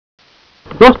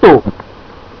दोस्तों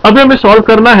अभी हमें सॉल्व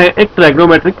करना है एक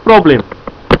trigonometric problem.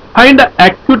 Find the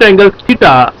acute angle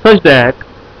theta such that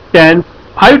tan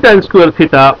 5 tan square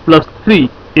theta plus 3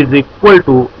 is equal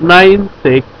to 9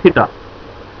 sec theta.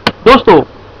 दोस्तों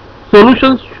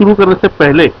सॉल्यूशन शुरू करने से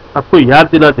पहले आपको याद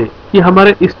दिला दे कि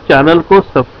हमारे इस चैनल को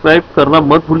सब्सक्राइब करना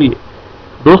मत भूलिए।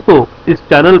 दोस्तों इस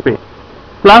चैनल पे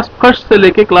क्लास फर्स्ट से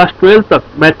लेके क्लास 12 तक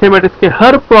मैथमेटिक्स के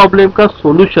हर प्रॉब्लम का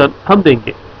सॉल्यूशन हम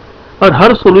देंगे और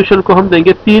हर सॉल्यूशन को हम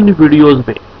देंगे 3 वीडियोस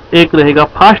में। एक रहेगा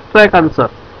फास्ट ट्रैक आंसर,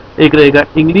 एक रहेगा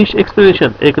इंग्लिश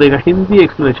एक्सप्लेनेशन, एक रहेगा हिंदी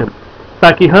एक्सप्लेनेशन,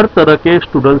 ताकि हर तरह के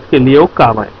स्टूडेंट्स के लिए वो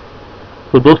काम आए।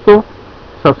 तो दोस्तों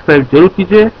सब्सक्राइब जरूर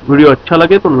कीजिए, वीडियो अच्छा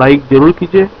लगे तो लाइक जरूर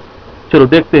कीजिए। चलो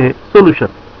देखते हैं सॉल्यूशन।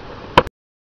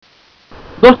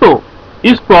 दोस्तों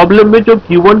इस प्रॉब्लम में जो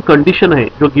गिवन कंडीशन है,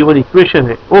 जो गिवन इक्वेशन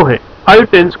है वो है 5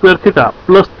 tan square theta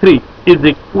plus 3 is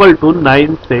equal to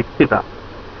 9 sec theta.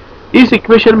 इस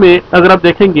इक्वेशन में अगर आप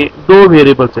देखेंगे दो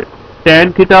वेरिएबल्स है,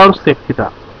 tan थीटा और sec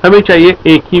थीटा। हमें चाहिए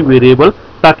एक ही वेरिएबल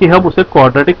ताकि हम उसे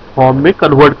क्वाड्रेटिक फॉर्म में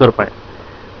कन्वर्ट कर पाए।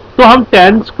 तो हम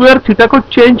tan स्क्वायर थीटा को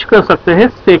चेंज कर सकते हैं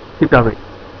sec थीटा में,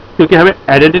 क्योंकि हमें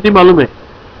आइडेंटिटी मालूम है।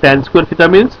 tan square theta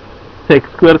means sec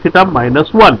square theta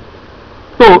minus 1।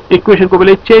 तो इक्वेशन को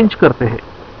पहले चेंज करते हैं।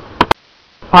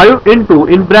 5 into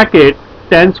in bracket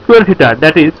tan square theta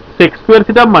that is sec square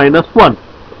theta minus 1।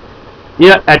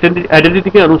 यह आइडेंटिटी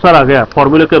के अनुसार आ गया,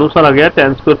 फॉर्मूले के अनुसार आ गया।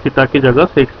 tan स्क्वायर थीटा की जगह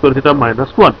sec square theta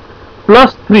minus 1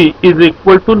 plus 3 is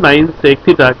equal to 9 sec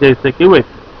theta, जैसे कि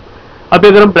वैसे। अब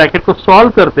अगर हम ब्रैकेट को सॉल्व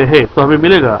करते हैं तो हमें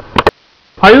मिलेगा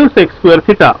 5 sec स्क्वायर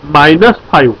थीटा माइनस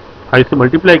 5 से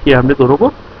मल्टीप्लाई किया हमने दोनों को,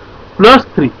 plus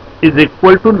 3 is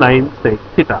equal to 9 sec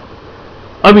theta.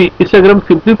 अभी इसे अगर हम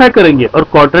सिंप्लीफाई करेंगे और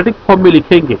क्वाड्रेटिक फॉर्म में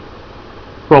लिखेंगे,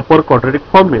 प्रॉपर क्वाड्रेटिक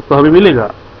फॉर्म में, तो हमें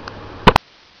मिलेगा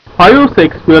 5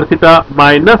 sec square theta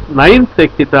minus 9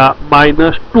 sec theta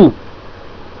minus 2,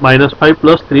 minus 5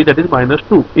 plus 3 that is minus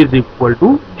 2 is equal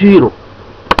to 0।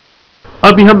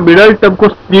 अभी हम मिडल टर्म को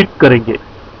स्प्लिट करेंगे।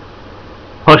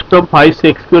 First term 5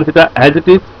 sec square theta as it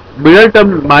is, middle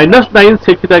term minus 9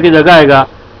 sec theta की जगह आएगा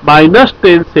minus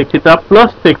 10 sec theta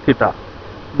plus sec theta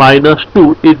minus 2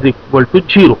 is equal to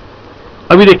 0।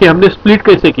 अभी देखिए हमने स्प्लिट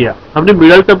कैसे किया। हमने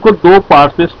मिडल टर्म को दो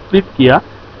पार्ट्स में स्प्लिट किया,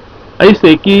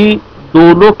 ऐसे कि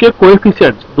दोनों के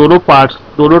कोएफिशिएंट्स, दोनों पार्ट्स,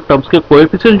 दोनों टर्म्स के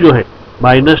कोएफिशिएंट जो है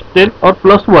माइनस 10 और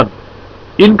प्लस 1,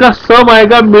 इनका सम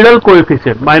आएगा मिडल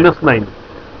कोएफिशिएंट माइनस 9,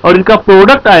 और इनका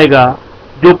प्रोडक्ट आएगा,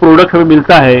 जो प्रोडक्ट हमें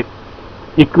मिलता है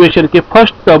इक्वेशन के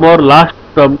फर्स्ट टर्म और लास्ट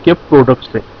टर्म के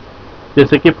प्रोडक्ट से।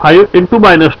 जैसे कि 5 इंटू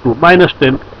माइनस 2 माइनस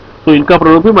 10, तो इनका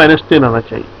प्रोडक्ट भी माइनस 10 आना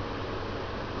चाहिए।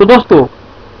 तो दोस्तों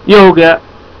ये हो गया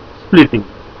स्प्लिटिंग।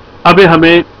 अब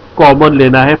हमें कॉमन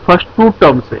लेना है फर्स्ट 2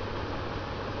 टर्म से।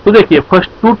 तो देखिए फर्स्ट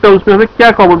 2 टर्म्स में हमें क्या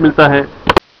कॉमन मिलता है।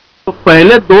 तो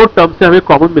पहले 2 टर्म से हमें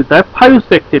कॉमन मिलता है 5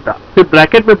 sec थीटा, फिर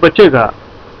ब्रैकेट में बचेगा,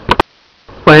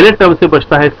 पहले टर्म से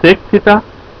बचता है sec theta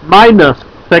minus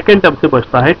second term से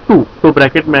बचता है 2, तो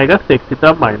ब्रैकेट में आएगा sec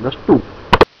थीटा माइनस 2।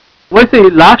 वैसे ही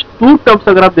लास्ट 2 टर्म्स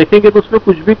अगर आप देखेंगे तो उसमें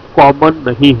कुछ भी कॉमन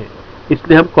नहीं है,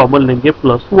 इसलिए हम कॉमन लेंगे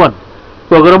प्लस 1।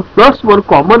 तो अगर हम प्लस 1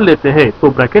 कॉमन लेते हैं तो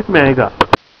ब्रैकेट में आएगा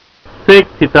sec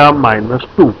theta minus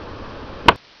 2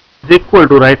 is equal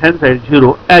to right hand side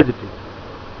 0 as it is.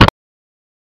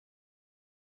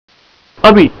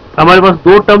 अभी हमारे पास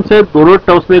 2 टर्म्स है, दोनों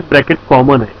टर्म्स में एक ब्रैकेट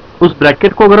कॉमन है। उस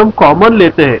ब्रैकेट को अगर हम कॉमन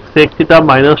लेते हैं sec थीटा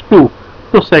माइनस 2,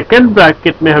 तो सेकेंड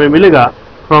ब्रैकेट में हमें मिलेगा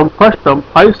from first term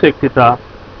 5 sec theta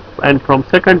and from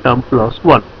second term plus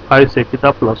 1, 5 sec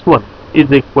theta plus 1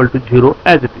 is equal to 0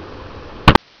 as it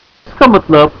is. इसका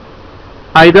मतलब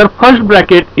either first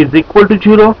bracket is equal to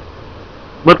 0,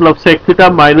 मतलब sec theta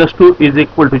minus 2 is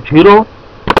equal to 0,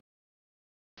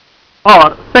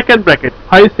 और second bracket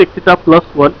 5 sec theta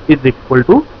plus 1 is equal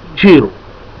to 0।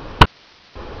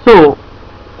 So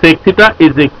sec theta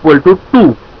is equal to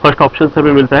 2, first option से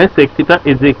हमें मिलता है sec theta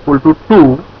is equal to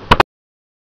 2,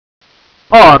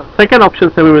 और second option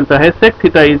से हमें मिलता है sec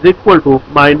theta is equal to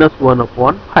minus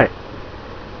 1/5।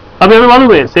 अब हमें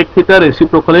मालूम है sec थीटा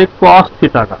रेसिप्रोकल है cos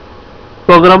थीटा का।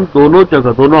 तो अगर हम दोनों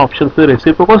जगह, दोनों ऑप्शन से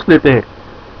रेसिप्रोकल्स लेते हैं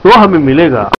तो हमें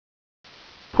मिलेगा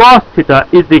cos theta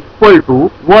is equal to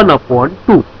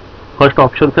 1/2। First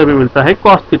option से हमें मिलता है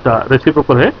cos थीटा,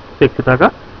 रेसिप्रोकल है sec थीटा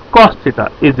का, cos theta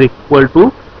is equal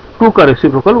to 2 का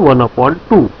रेसिप्रोकल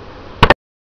 1/2,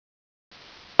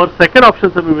 और सेकेंड ऑप्शन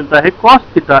से हमें मिलता है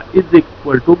cos theta is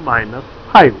equal to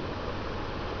 -5।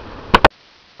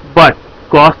 But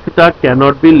cos theta can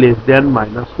not be less than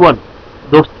 -1।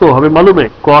 दोस्तों हमें मालूम है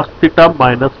cos थीटा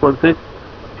 -1 से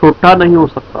छोटा नहीं हो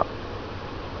सकता,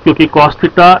 क्योंकि cos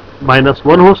थीटा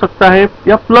 -1 हो सकता है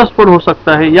या +1 हो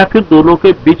सकता है, या फिर दोनों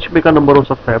के बीच में का नंबर हो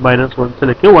सकता है, -1 से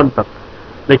लेके 1 तक।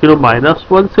 लेकिन वो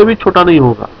 -1 से भी छोटा नहीं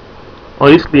होगा, और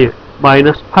इसलिए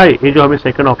 -5 ये जो हमें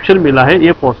सेकंड ऑप्शन मिला है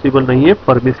ये पॉसिबल नहीं है,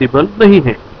 परमिसिबल नहीं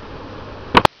है।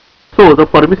 So the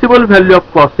permissible value of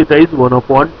cos theta is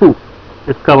 1/2।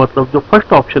 इसका मतलब जो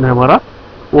फर्स्ट ऑप्शन है हमारा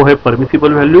वो है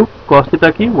परमिसिबल वैल्यू cos थीटा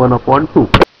की 1/2।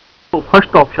 तो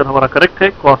फर्स्ट ऑप्शन हमारा करेक्ट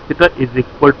है, cos theta is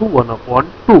equal to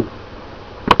 1/2।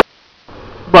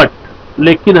 But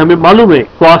लेकिन हमें मालूम है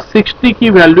cos 60 की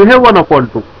वैल्यू है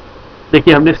 1/2।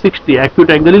 देखिए हमने 60 एक्यूट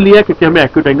एंगल ही लिया क्योंकि हमें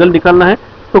एक्यूट एंगल निकालना है,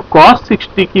 तो cos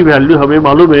 60 की वैल्यू हमें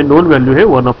मालूम है, नोन वैल्यू है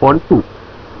 1/2।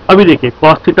 अभी देखिए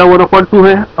cos थीटा 1/2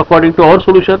 है अकॉर्डिंग टू आवर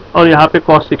सॉल्यूशन, और यहाँ पे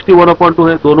cos 60 1/2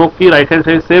 है, दोनों की राइट हैंड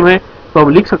साइड सेम है, तो हम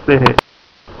लिख सकते हैं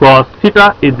cos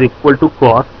theta is equal to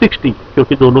cos 60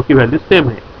 क्योंकि दोनों की वैल्यू सेम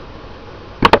है।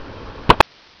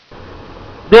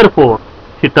 Therefore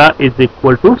theta is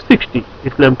equal to 60,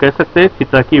 इसलिए हम कह सकते हैं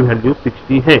थीटा की वैल्यू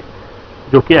 60 है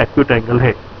जो कि एक्यूट एंगल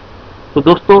है। तो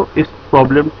दोस्तों इस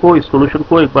प्रॉब्लम को, इस सॉल्यूशन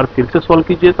को एक बार फिर से सॉल्व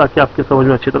कीजिए ताकि आपके समझ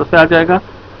में अच्छी तरह से आ जाएगा,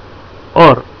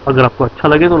 और अगर आपको अच्छा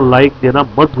लगे तो लाइक देना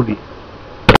मत भूलिए।